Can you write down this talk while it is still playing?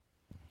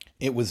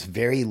It was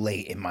very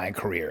late in my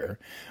career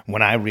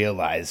when I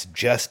realized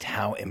just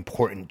how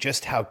important,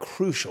 just how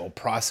crucial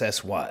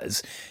process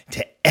was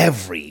to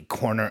every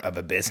corner of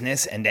a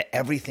business and to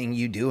everything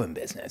you do in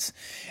business.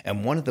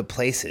 And one of the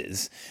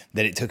places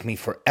that it took me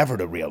forever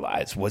to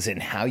realize was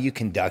in how you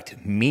conduct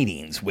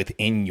meetings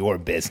within your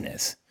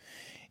business.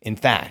 In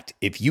fact,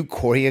 if you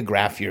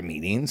choreograph your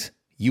meetings,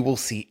 you will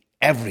see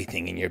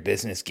everything in your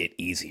business get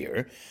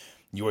easier.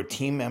 Your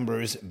team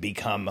members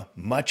become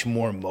much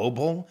more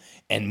mobile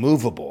and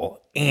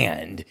movable,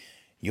 and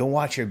you'll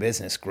watch your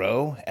business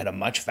grow at a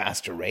much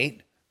faster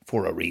rate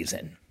for a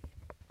reason.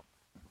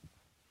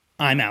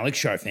 I'm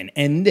Alex Sharfin,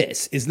 and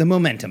this is the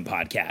Momentum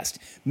Podcast,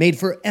 made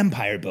for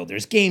empire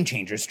builders, game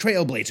changers,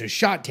 trailblazers,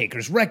 shot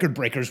takers, record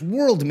breakers,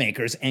 world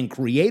makers, and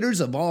creators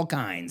of all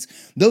kinds.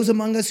 Those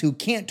among us who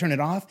can't turn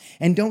it off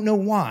and don't know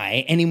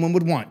why anyone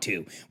would want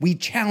to. We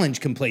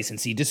challenge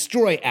complacency,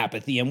 destroy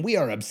apathy, and we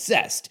are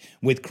obsessed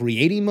with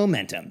creating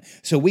momentum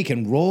so we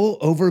can roll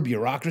over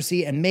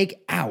bureaucracy and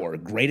make our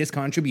greatest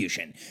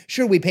contribution.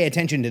 Sure, we pay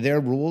attention to their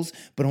rules,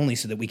 but only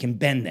so that we can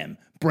bend them,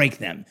 break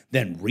them,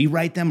 then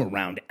rewrite them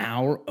around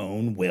our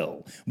own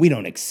will. We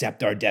don't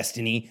accept our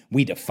destiny,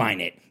 we define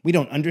it. We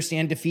don't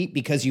understand defeat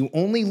because you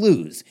only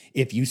lose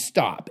if you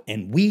stop,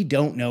 and we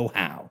don't know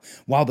how.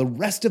 While the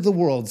rest of the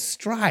world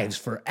strives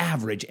for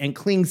average and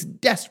clings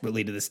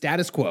desperately to the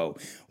status quo,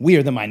 we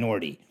are the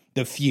minority,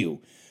 the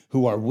few,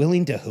 who are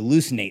willing to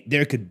hallucinate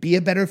there could be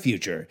a better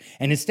future,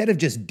 and instead of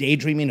just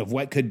daydreaming of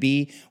what could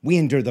be, we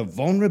endure the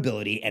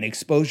vulnerability and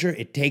exposure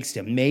it takes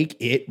to make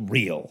it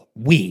real.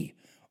 We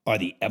are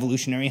the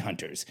evolutionary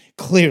hunters,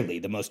 clearly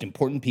the most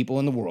important people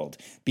in the world,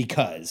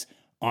 because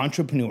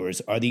entrepreneurs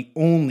are the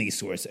only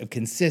source of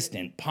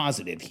consistent,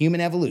 positive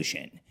human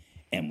evolution,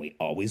 and we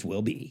always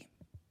will be.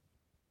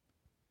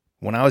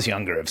 When I was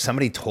younger, if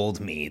somebody told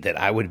me that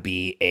I would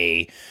be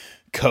a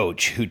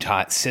coach who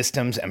taught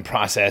systems and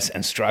process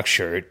and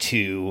structure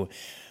to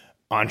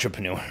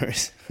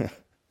entrepreneurs,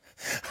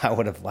 I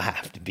would have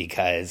laughed,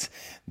 because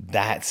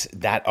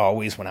that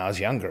always, when I was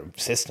younger,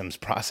 systems,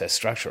 process,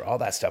 structure, all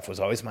that stuff was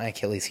always my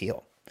Achilles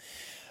heel.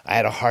 I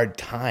had a hard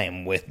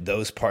time with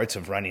those parts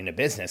of running a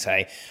business.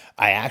 I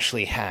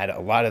actually had a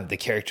lot of the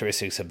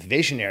characteristics of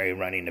visionary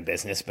running a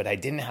business, but I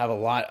didn't have a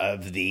lot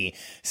of the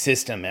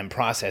system and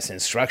process and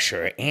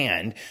structure.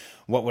 And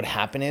what would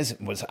happen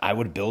was I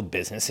would build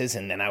businesses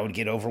and then I would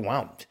get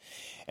overwhelmed.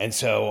 And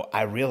so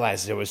I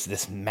realized there was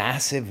this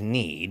massive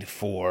need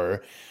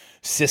for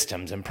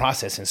systems and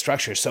process and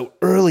structure. So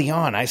early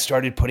on, I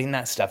started putting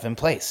that stuff in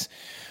place.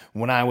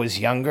 When I was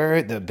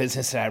younger, the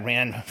business that I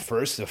ran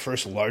first, the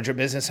first larger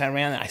business I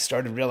ran, I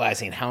started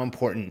realizing how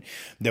important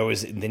there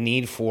was the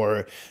need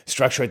for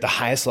structure at the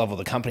highest level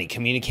of the company,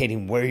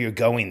 communicating where you're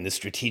going, the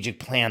strategic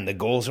plan, the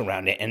goals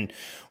around it. And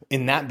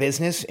in that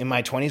business, in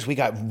my 20s, we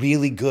got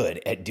really good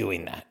at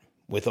doing that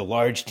with a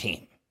large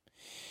team.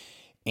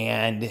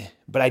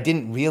 But I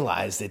didn't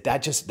realize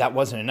that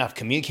wasn't enough.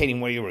 Communicating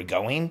where you were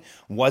going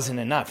wasn't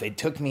enough. It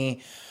took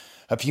me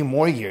a few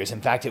more years.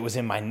 In fact, it was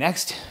in my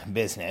next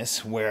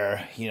business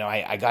where,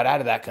 I got out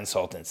of that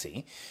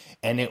consultancy,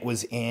 and it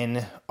was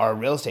in our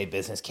real estate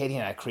business. Katie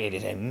and I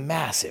created a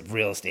massive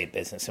real estate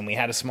business, and we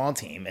had a small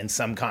team and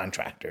some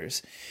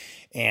contractors.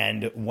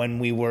 And when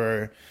we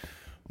were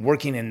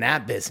working in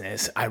that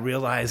business, I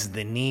realized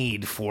the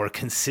need for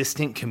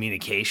consistent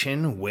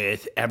communication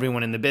with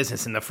everyone in the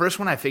business. And the first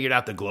one, I figured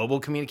out the global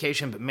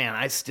communication, but man,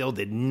 I still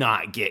did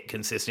not get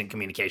consistent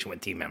communication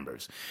with team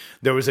members.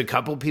 There was a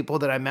couple people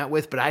that I met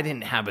with, but I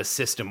didn't have a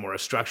system or a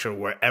structure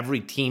where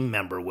every team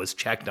member was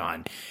checked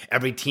on.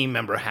 Every team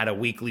member had a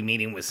weekly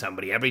meeting with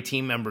somebody. Every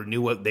team member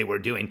knew what they were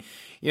doing.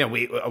 A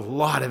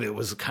lot of it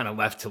was kind of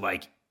left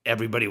to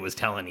everybody was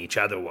telling each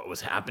other what was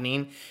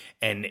happening,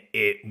 and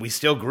we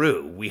still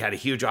grew. We had a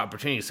huge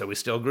opportunity, so we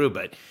still grew,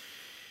 but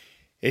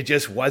it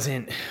just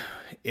wasn't.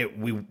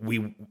 We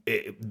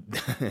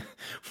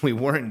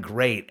weren't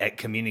great at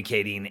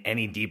communicating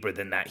any deeper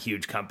than that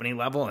huge company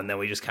level, and then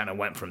we just kind of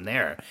went from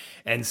there.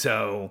 And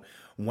so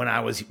when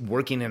I was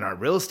working in our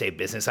real estate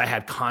business, I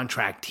had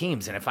contract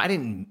teams, and if I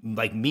didn't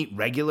meet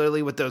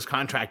regularly with those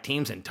contract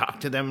teams and talk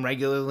to them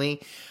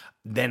regularly,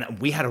 then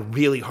we had a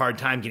really hard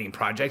time getting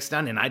projects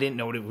done, and I didn't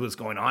know what was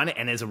going on.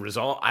 And as a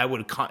result,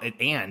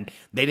 and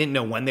they didn't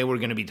know when they were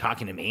going to be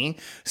talking to me.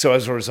 So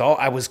as a result,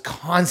 I was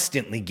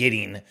constantly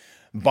getting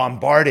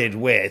bombarded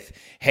with,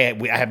 hey,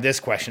 I have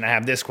this question,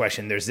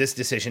 there's this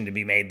decision to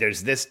be made,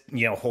 there's this,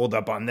 hold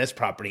up on this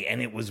property.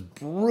 And it was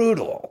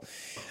brutal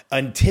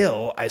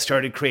until I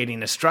started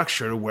creating a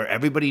structure where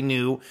everybody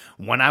knew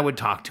when I would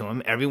talk to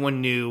them. Everyone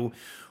knew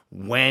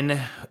when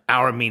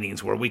our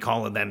meetings were. We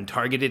call them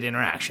targeted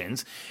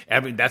interactions.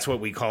 That's what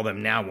we call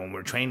them now when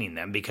we're training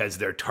them, because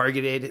they're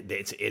targeted.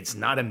 It's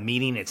not a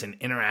meeting, it's an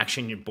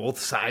interaction. Both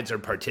sides are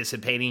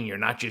participating. You're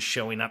not just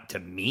showing up to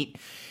meet.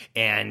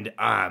 And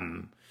as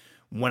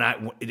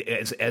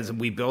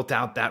we built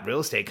out that real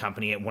estate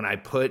company, when I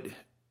put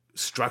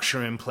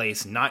structure in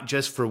place, not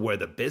just for where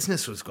the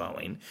business was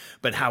going,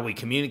 but how we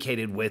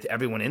communicated with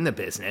everyone in the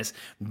business,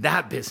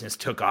 that business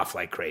took off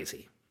like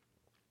crazy.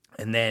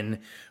 And then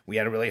we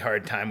had a really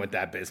hard time with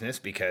that business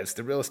because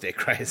the real estate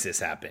crisis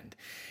happened.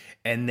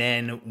 And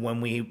then when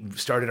we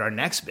started our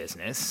next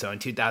business, so in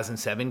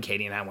 2007,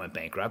 Katie and I went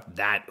bankrupt.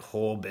 That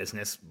whole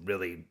business,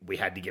 really, we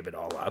had to give it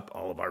all up,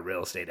 all of our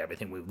real estate,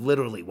 everything. We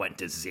literally went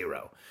to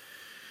zero.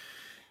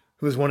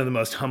 It was one of the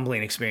most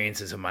humbling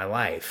experiences of my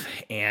life.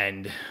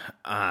 And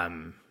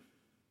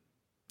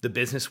the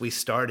business we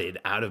started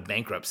out of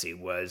bankruptcy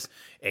was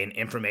an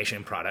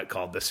information product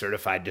called the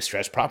Certified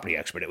Distressed Property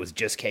Expert. It was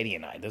just Katie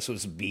and I. This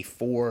was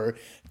before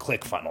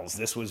ClickFunnels.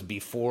 This was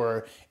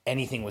before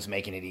anything was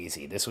making it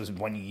easy. This was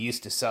when you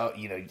used to sell,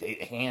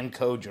 hand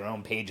code your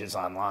own pages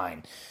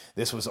online.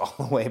 This was all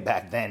the way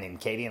back then. And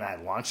Katie and I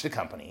launched a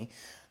company,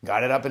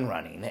 got it up and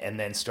running, and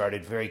then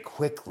started very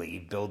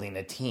quickly building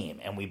a team.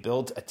 And we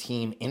built a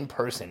team in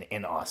person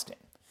in Austin.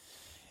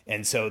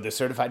 And so the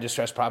Certified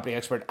Distressed Property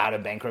Expert, out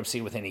of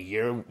bankruptcy, within a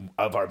year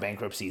of our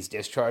bankruptcy's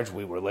discharge,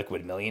 we were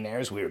liquid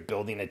millionaires. We were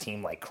building a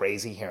team like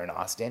crazy here in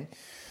Austin.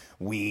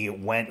 We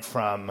went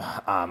from,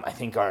 I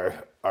think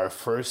our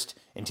first,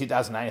 in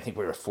 2009, I think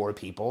we were 4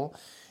 people.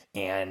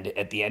 And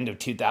at the end of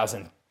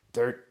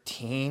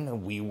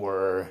 2013, we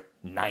were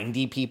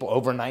 90 people,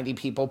 over 90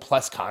 people,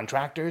 plus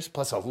contractors,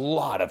 plus a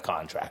lot of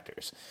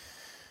contractors.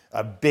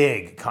 A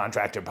big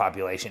contractor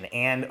population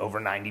and over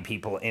 90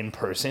 people in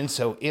person.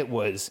 So it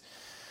was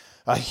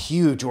a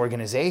huge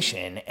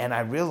organization, and I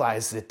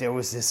realized that there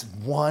was this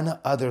one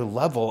other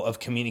level of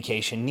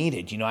communication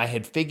needed. I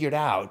had figured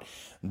out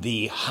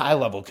the high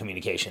level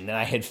communication. Then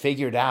I had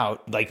figured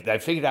out,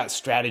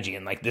 strategy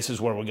and this is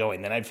where we're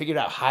going. Then I'd figured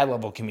out high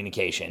level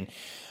communication,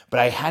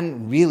 but I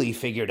hadn't really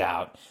figured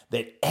out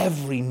that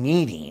every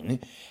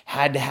meeting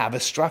had to have a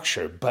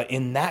structure. But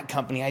in that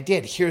company, I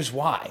did. Here's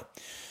why.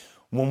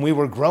 When we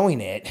were growing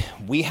it,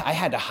 I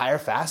had to hire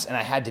fast and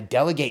I had to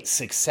delegate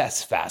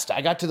success fast. I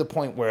got to the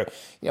point where,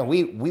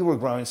 we were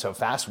growing so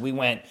fast. We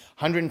went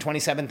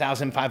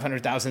 127,000,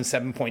 500,000,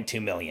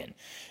 7.2 million,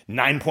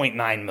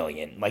 9.9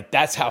 million.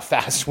 That's how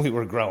fast we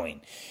were growing.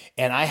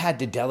 And I had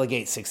to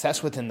delegate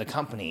success within the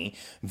company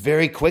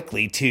very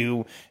quickly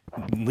to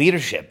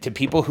leadership, to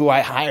people who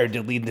I hired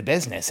to lead the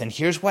business. And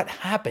here's what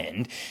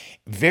happened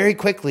very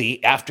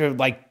quickly after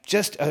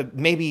just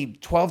maybe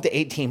 12 to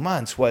 18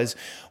 months was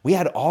we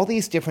had all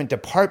these different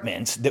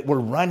departments that were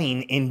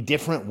running in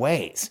different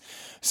ways.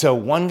 So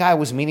one guy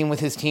was meeting with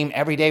his team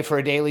every day for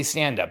a daily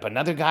stand-up.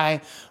 Another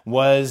guy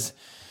was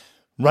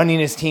running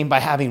his team by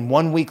having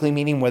one weekly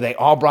meeting where they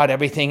all brought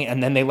everything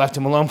and then they left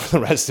him alone for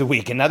the rest of the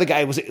week. Another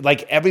guy was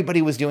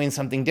everybody was doing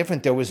something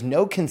different. There was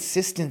no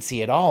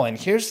consistency at all. And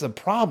here's the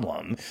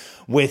problem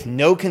with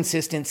no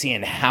consistency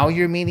in how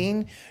you're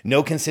meeting,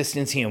 no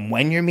consistency in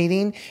when you're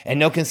meeting, and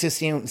no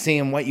consistency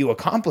in what you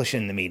accomplish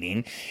in the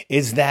meeting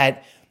is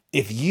that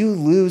if you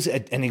lose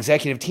an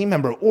executive team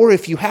member, or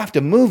if you have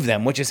to move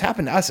them, which has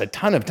happened to us a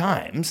ton of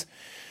times,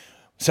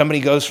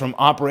 somebody goes from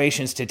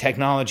operations to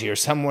technology or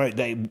somewhere,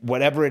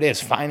 whatever it is,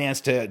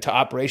 finance to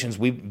operations.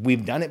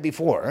 We've done it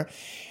before.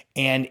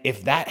 And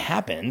if that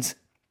happens,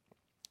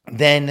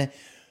 then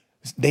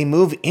they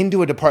move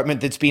into a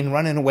department that's being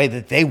run in a way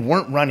that they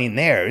weren't running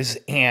theirs,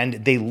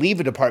 and they leave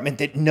a department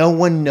that no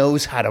one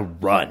knows how to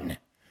run.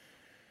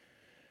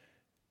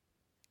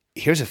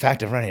 Here's a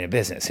fact of running a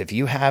business. If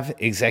you have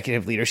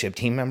executive leadership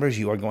team members,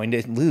 you are going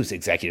to lose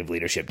executive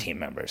leadership team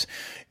members.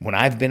 When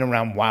I've been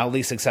around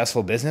wildly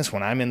successful business,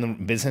 when I'm in the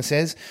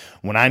businesses,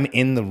 when I'm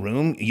in the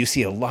room, you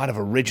see a lot of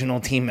original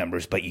team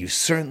members, but you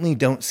certainly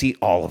don't see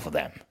all of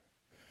them.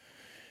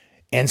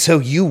 And so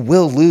you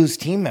will lose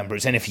team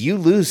members. And if you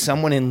lose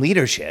someone in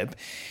leadership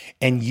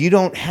and you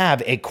don't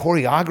have a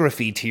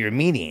choreography to your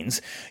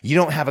meetings, you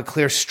don't have a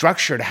clear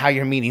structure to how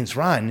your meetings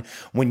run,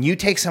 when you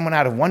take someone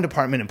out of one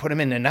department and put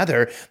them in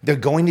another, they're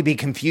going to be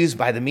confused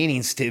by the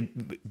meetings to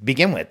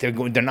begin with. They're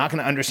not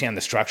going to understand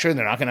the structure.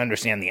 They're not going to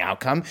understand the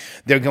outcome.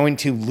 They're going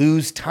to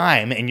lose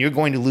time, and you're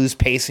going to lose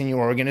pace in your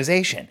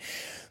organization.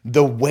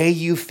 The way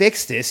you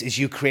fix this is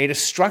you create a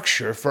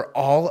structure for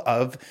all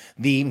of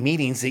the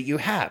meetings that you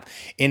have.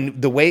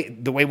 In the way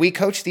we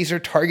coach, these are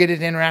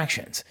targeted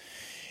interactions.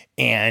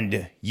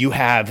 And you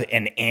have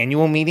an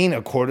annual meeting,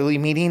 a quarterly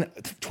meeting,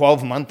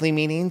 12 monthly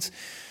meetings,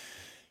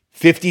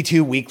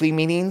 52 weekly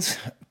meetings,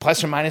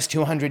 plus or minus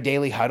 200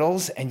 daily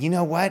huddles. And you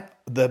know what?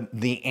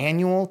 The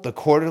annual, the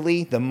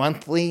quarterly, the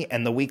monthly,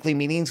 and the weekly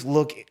meetings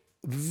look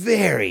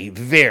very,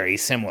 very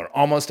similar,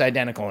 almost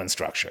identical in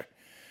structure.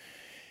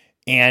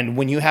 And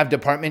when we have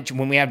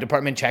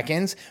department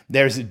check-ins,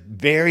 there's a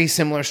very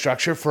similar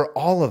structure for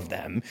all of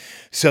them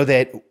so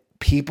that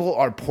people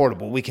are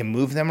portable. We can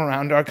move them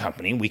around our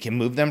company. We can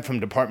move them from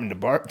department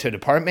to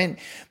department.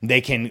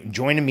 They can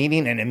join a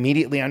meeting and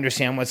immediately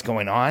understand what's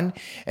going on.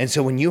 And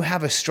so when you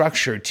have a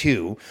structure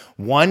too,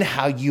 one,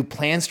 how you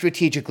plan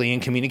strategically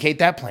and communicate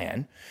that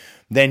plan.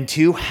 Then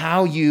two,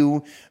 how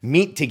you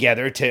meet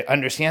together to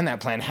understand that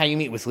plan, how you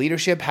meet with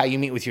leadership, how you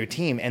meet with your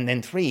team. And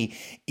then three,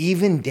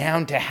 even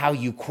down to how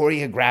you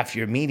choreograph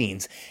your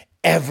meetings,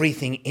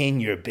 everything in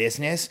your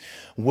business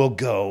will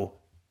go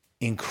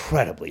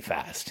incredibly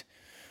fast.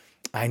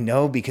 I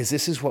know, because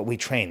this is what we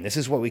train. This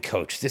is what we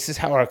coach. This is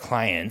how our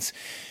clients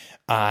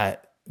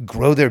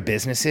grow their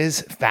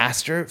businesses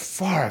faster,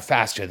 far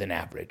faster than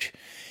average.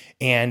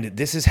 And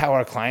this is how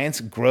our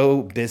clients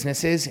grow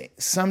businesses,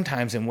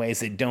 sometimes in ways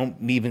that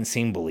don't even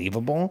seem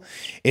believable.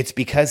 It's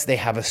because they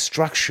have a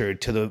structure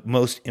to the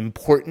most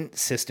important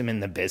system in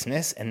the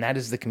business, and that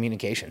is the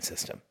communication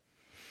system.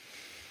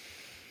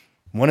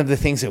 One of the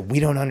things that we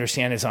don't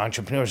understand as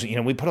entrepreneurs,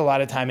 we put a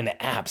lot of time into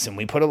apps, and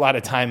we put a lot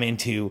of time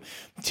into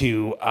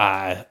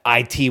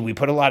IT. We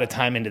put a lot of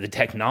time into the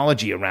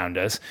technology around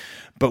us,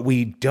 but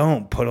we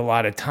don't put a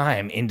lot of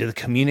time into the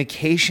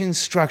communication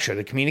structure,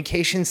 the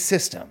communication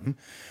system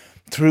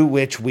through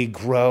which we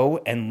grow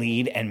and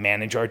lead and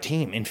manage our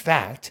team. In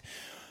fact,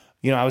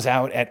 I was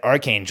out at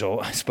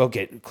Archangel. I spoke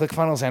at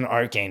ClickFunnels and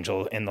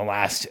Archangel in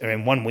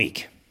 1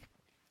 week.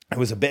 It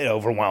was a bit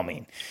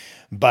overwhelming.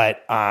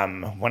 But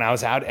when I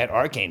was out at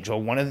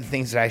Archangel, one of the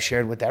things that I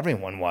shared with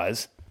everyone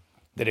was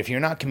that if you're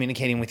not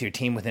communicating with your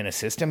team within a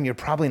system, you're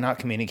probably not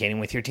communicating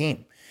with your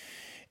team.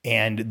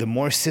 And the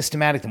more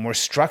systematic, the more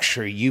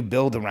structure you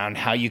build around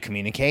how you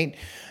communicate,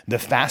 the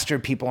faster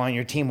people on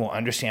your team will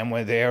understand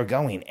where they are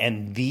going.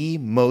 And the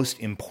most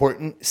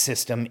important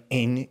system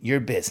in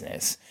your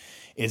business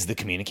is the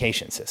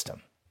communication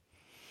system.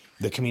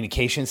 The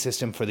communication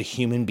system for the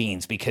human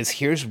beings. Because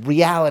here's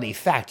reality,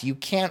 fact. You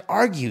can't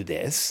argue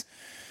this.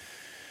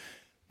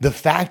 The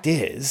fact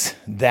is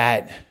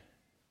that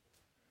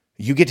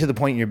you get to the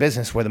point in your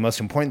business where the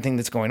most important thing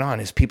that's going on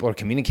is people are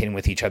communicating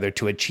with each other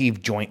to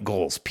achieve joint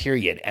goals,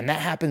 period. And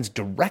that happens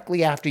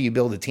directly after you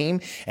build a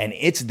team, and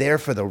it's there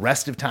for the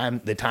rest of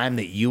the time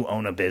that you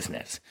own a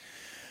business.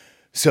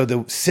 So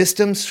the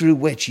systems through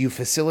which you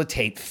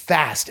facilitate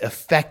fast,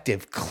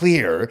 effective,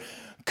 clear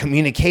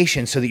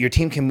communication so that your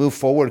team can move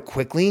forward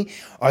quickly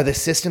are the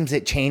systems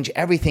that change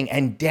everything.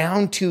 And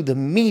down to the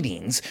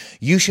meetings,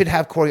 you should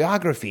have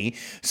choreography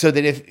so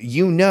that if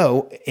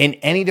in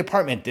any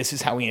department, this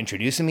is how we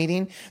introduce a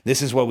meeting,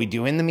 this is what we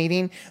do in the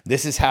meeting,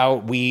 this is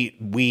how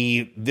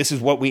this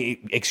is what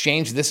we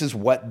exchange, this is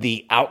what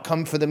the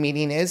outcome for the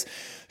meeting is.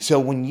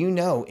 So when you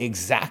know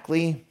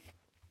exactly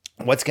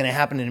what's going to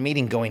happen in a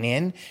meeting going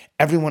in,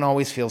 everyone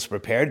always feels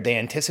prepared. They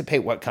anticipate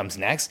what comes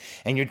next,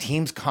 and your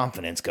team's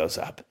confidence goes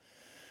up.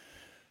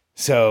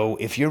 So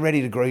if you're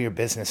ready to grow your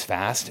business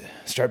fast,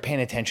 start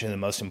paying attention to the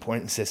most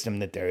important system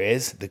that there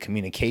is, the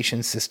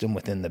communication system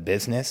within the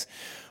business.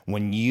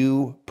 When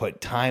you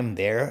put time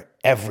there,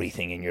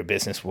 everything in your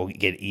business will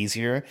get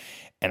easier.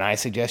 And I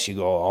suggest you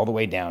go all the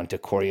way down to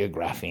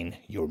choreographing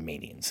your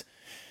meetings.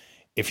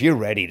 If you're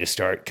ready to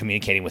start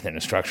communicating within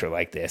a structure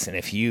like this, and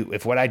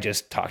if what I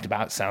just talked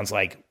about sounds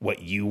like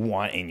what you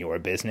want in your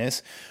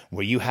business,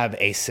 where you have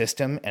a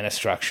system and a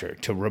structure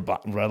to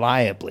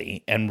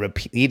reliably and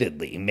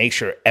repeatedly make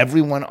sure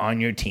everyone on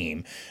your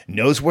team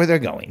knows where they're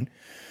going,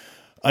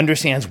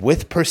 understands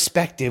with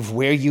perspective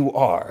where you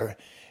are,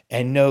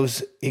 and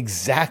knows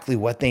exactly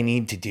what they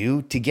need to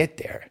do to get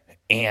there.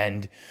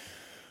 And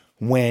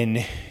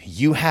when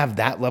you have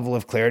that level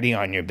of clarity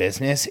on your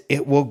business,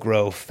 it will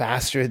grow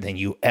faster than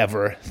you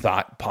ever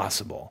thought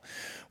possible.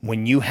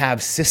 When you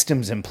have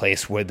systems in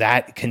place where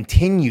that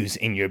continues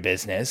in your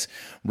business,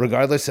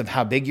 regardless of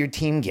how big your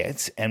team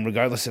gets and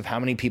regardless of how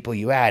many people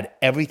you add,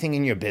 everything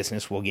in your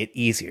business will get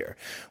easier.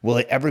 Will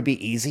it ever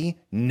be easy?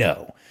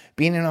 No.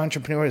 Being an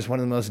entrepreneur is one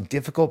of the most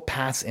difficult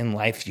paths in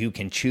life you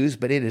can choose,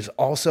 but it is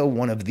also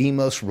one of the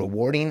most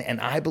rewarding,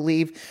 and I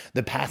believe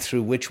the path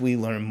through which we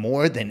learn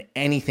more than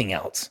anything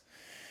else.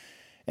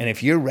 And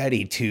if you're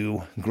ready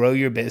to grow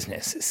your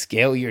business,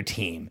 scale your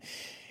team,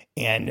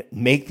 and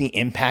make the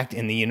impact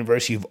in the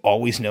universe you've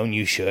always known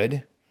you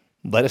should,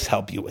 let us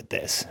help you with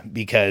this,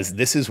 because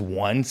this is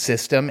one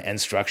system and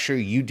structure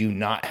you do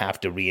not have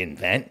to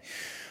reinvent.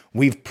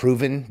 We've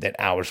proven that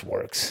ours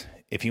works.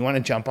 If you want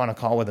to jump on a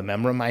call with a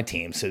member of my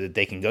team so that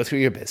they can go through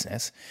your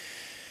business,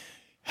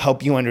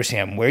 help you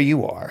understand where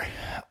you are,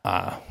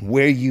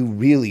 where you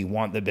really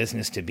want the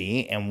business to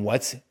be, and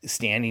what's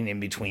standing in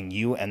between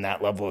you and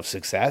that level of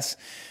success,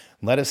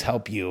 let us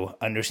help you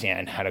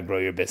understand how to grow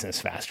your business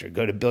faster.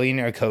 Go to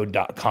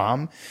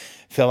billionairecode.com,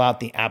 fill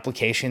out the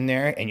application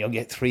there, and you'll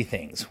get 3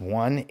 things.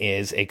 One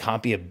is a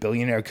copy of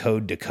Billionaire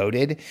Code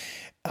Decoded,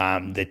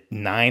 the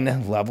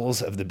 9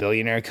 levels of the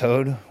Billionaire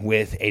Code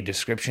with a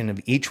description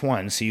of each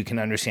one so you can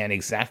understand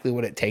exactly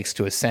what it takes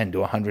to ascend to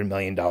 $100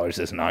 million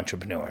as an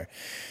entrepreneur.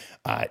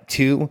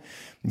 2,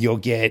 you'll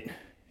get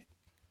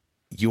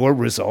your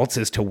results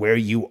as to where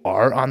you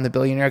are on the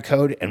Billionaire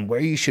Code and where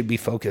you should be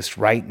focused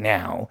right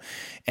now.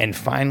 And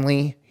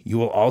finally, you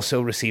will also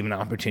receive an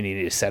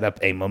opportunity to set up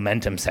a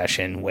momentum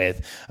session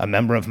with a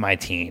member of my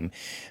team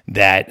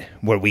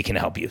where we can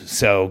help you.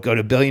 So go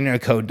to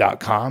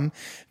billionairecode.com,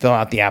 fill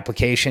out the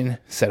application,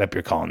 set up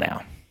your call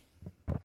now.